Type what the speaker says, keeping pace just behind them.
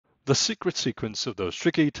The secret sequence of those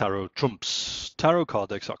tricky tarot trumps. Tarot card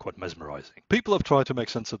decks are quite mesmerizing. People have tried to make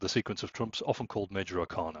sense of the sequence of trumps, often called major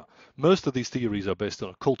arcana. Most of these theories are based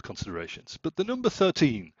on occult considerations, but the number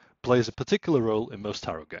 13 plays a particular role in most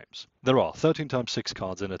tarot games. There are 13 times 6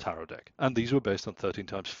 cards in a tarot deck, and these were based on 13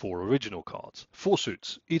 times 4 original cards. 4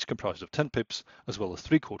 suits, each comprised of 10 pips, as well as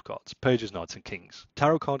 3 court cards, pages, knights and kings.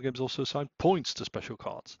 Tarot card games also assign points to special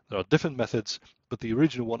cards. There are different methods, but the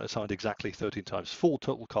original one assigned exactly 13 times 4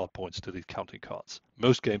 total card points to these counting cards.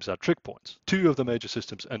 Most games add trick points. 2 of the major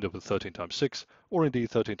systems end up with 13 times 6, or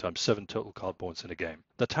indeed 13 times 7 total card points in a game.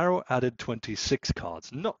 The tarot added 26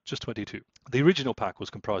 cards, not just 22. The original pack was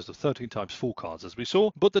comprised of 13 times 4 cards as we saw,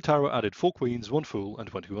 but the tarot added 4 queens, 1 fool and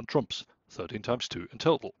 21 trumps. 13 times 2 in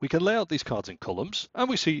total. We can lay out these cards in columns, and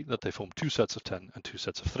we see that they form 2 sets of 10 and 2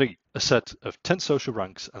 sets of 3. A set of 10 social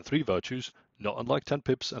ranks and 3 virtues, not unlike 10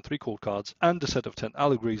 pips and 3 court cards, and a set of 10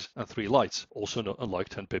 allegories and 3 lights, also not unlike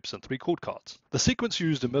 10 pips and 3 court cards. The sequence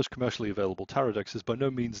used in most commercially available tarot decks is by no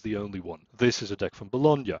means the only one. This is a deck from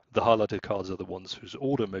Bologna. The highlighted cards are the ones whose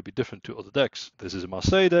order may be different to other decks. This is a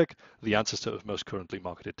Marseille deck, the ancestor of most currently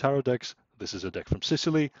marketed tarot decks. This is a deck from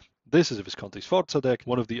Sicily. This is a Visconti Sforza deck,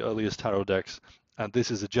 one of the earliest tarot decks, and this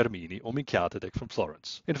is a Germini or Minchiata deck from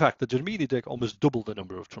Florence. In fact, the Germini deck almost doubled the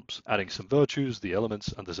number of trumps, adding some virtues, the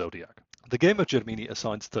elements, and the zodiac. The game of Germini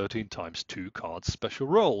assigns 13 times 2 cards special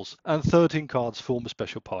roles, and 13 cards form a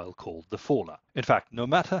special pile called the Fauna. In fact, no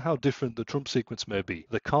matter how different the trump sequence may be,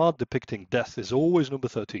 the card depicting death is always number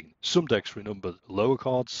 13. Some decks renumbered lower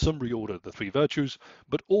cards, some reordered the 3 virtues,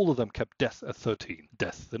 but all of them kept death at 13.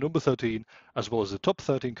 Death, the number 13, as well as the top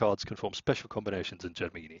 13 cards can form special combinations in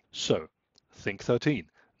Germini. So, think 13,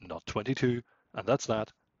 not 22, and that's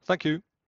that. Thank you.